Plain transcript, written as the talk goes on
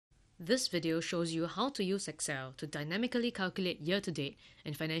This video shows you how to use Excel to dynamically calculate year-to-date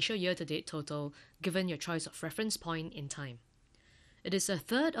and financial year-to-date total given your choice of reference point in time. It is a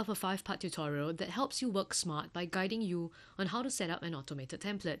third of a 5-part tutorial that helps you work smart by guiding you on how to set up an automated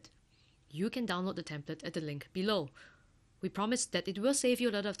template. You can download the template at the link below. We promise that it will save you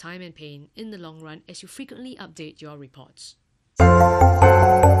a lot of time and pain in the long run as you frequently update your reports.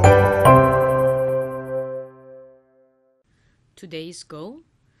 Today's goal?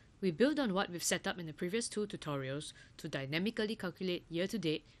 We build on what we've set up in the previous 2 tutorials to dynamically calculate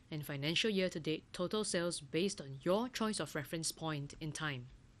year-to-date and financial year-to-date total sales based on your choice of reference point in time.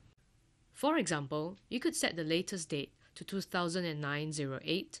 For example, you could set the latest date to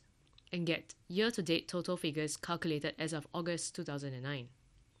 2009-08 and get year-to-date total figures calculated as of August 2009.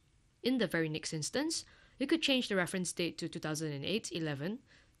 In the very next instance, you could change the reference date to 2008-11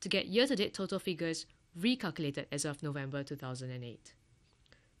 to get year-to-date total figures recalculated as of November 2008.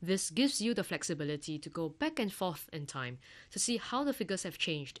 This gives you the flexibility to go back and forth in time to see how the figures have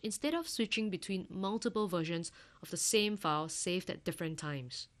changed instead of switching between multiple versions of the same file saved at different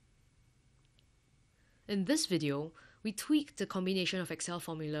times. In this video, we tweaked the combination of Excel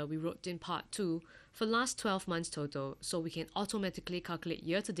formula we wrote in part 2 for last 12 months total so we can automatically calculate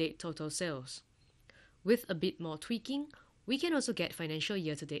year-to-date total sales. With a bit more tweaking, we can also get financial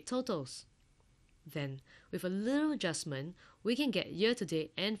year-to-date totals. Then, with a little adjustment, we can get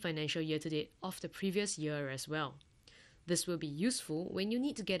year-to-date and financial year-to-date of the previous year as well. This will be useful when you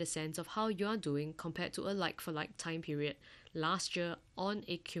need to get a sense of how you are doing compared to a like-for-like time period last year on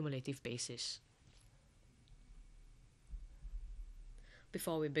a cumulative basis.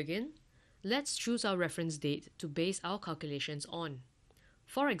 Before we begin, let's choose our reference date to base our calculations on.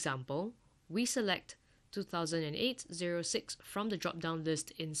 For example, we select 2008-06 from the drop-down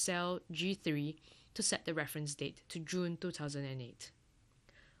list in cell G3 to set the reference date to June 2008.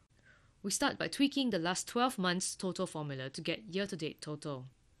 We start by tweaking the last 12 months total formula to get year-to-date total.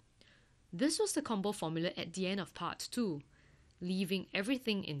 This was the combo formula at the end of part 2. Leaving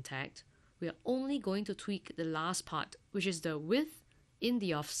everything intact, we are only going to tweak the last part, which is the width in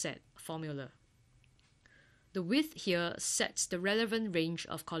the offset formula. The width here sets the relevant range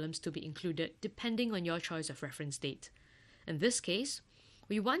of columns to be included depending on your choice of reference date. In this case,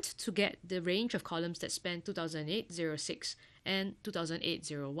 we want to get the range of columns that span 2008-06 and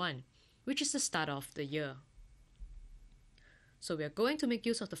 2008-01, which is the start of the year. So we are going to make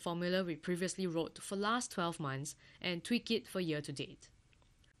use of the formula we previously wrote for last 12 months and tweak it for year to date.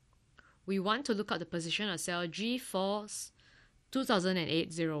 We want to look at the position of cell G4's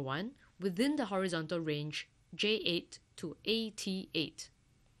 2008-01 within the horizontal range J8 to AT8.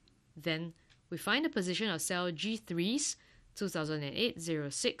 Then we find the position of cell G3's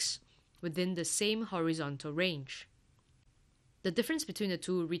 2008-06 within the same horizontal range. The difference between the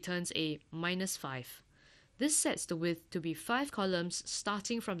two returns a -5. This sets the width to be 5 columns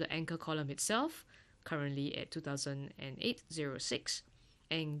starting from the anchor column itself, currently at 2008-06,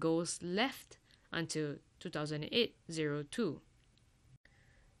 and goes left until 2008-02.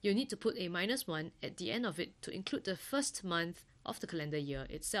 You need to put a -1 at the end of it to include the first month of the calendar year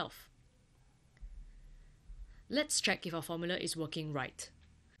itself. Let's check if our formula is working right.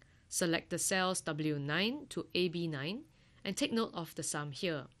 Select the cells W9 to AB9 and take note of the sum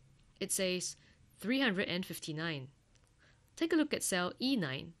here. It says 359. Take a look at cell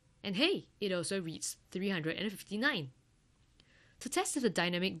E9 and hey, it also reads 359. To test if the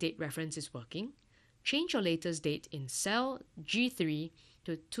dynamic date reference is working, change your latest date in cell G3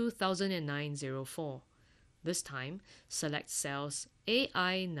 to 2009-04. This time, select cells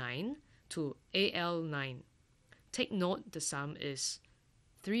AI9 to AL9. Take note the sum is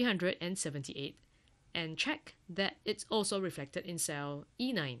 378 and check that it's also reflected in cell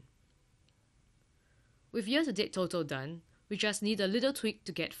E9. With year-to-date total done, we just need a little tweak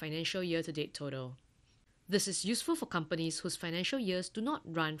to get financial year-to-date total. This is useful for companies whose financial years do not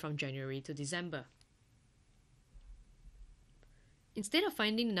run from January to December. Instead of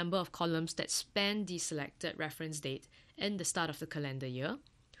finding the number of columns that span the selected reference date and the start of the calendar year,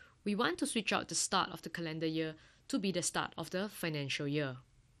 we want to switch out the start of the calendar year to be the start of the financial year.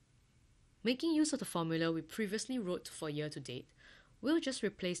 Making use of the formula we previously wrote for year to date, we'll just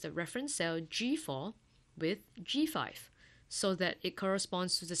replace the reference cell G4 with G5 so that it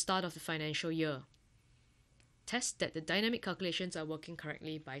corresponds to the start of the financial year. Test that the dynamic calculations are working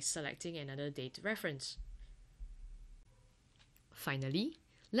correctly by selecting another date reference. Finally,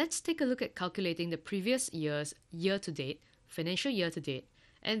 let's take a look at calculating the previous year's year-to-date, financial year-to-date,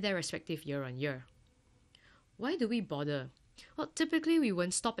 and their respective year-on-year. Why do we bother? Well, typically we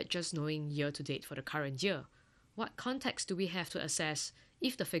won't stop at just knowing year-to-date for the current year. What context do we have to assess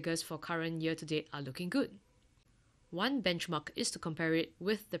if the figures for current year-to-date are looking good. One benchmark is to compare it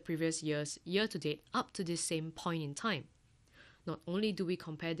with the previous year's year-to-date up to this same point in time. Not only do we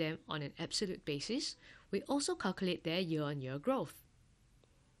compare them on an absolute basis, we also calculate their year-on-year growth.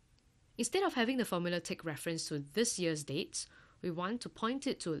 Instead of having the formula take reference to this year's dates, we want to point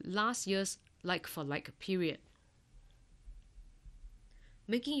it to last year's like-for-like period.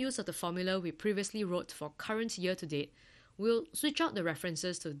 Making use of the formula we previously wrote for current year-to-date, we'll switch out the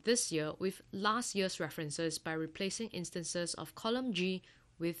references to this year with last year's references by replacing instances of column G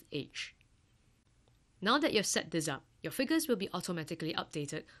with H. Now that you've set this up, your figures will be automatically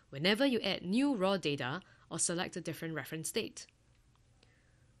updated whenever you add new raw data or select a different reference date.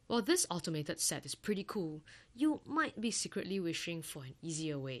 While this automated set is pretty cool, you might be secretly wishing for an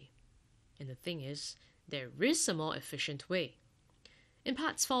easier way. And the thing is, there is a more efficient way. In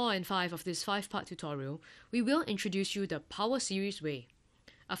parts 4 and 5 of this 5-part tutorial, we will introduce you the Power Series way.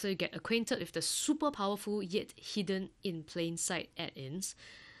 After you get acquainted with the super powerful yet hidden in plain sight add-ins,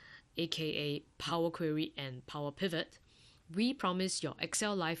 aka Power Query and Power Pivot, we promise your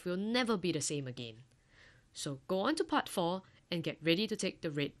Excel life will never be the same again. So go on to part 4 and get ready to take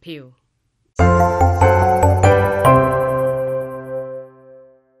the red pill.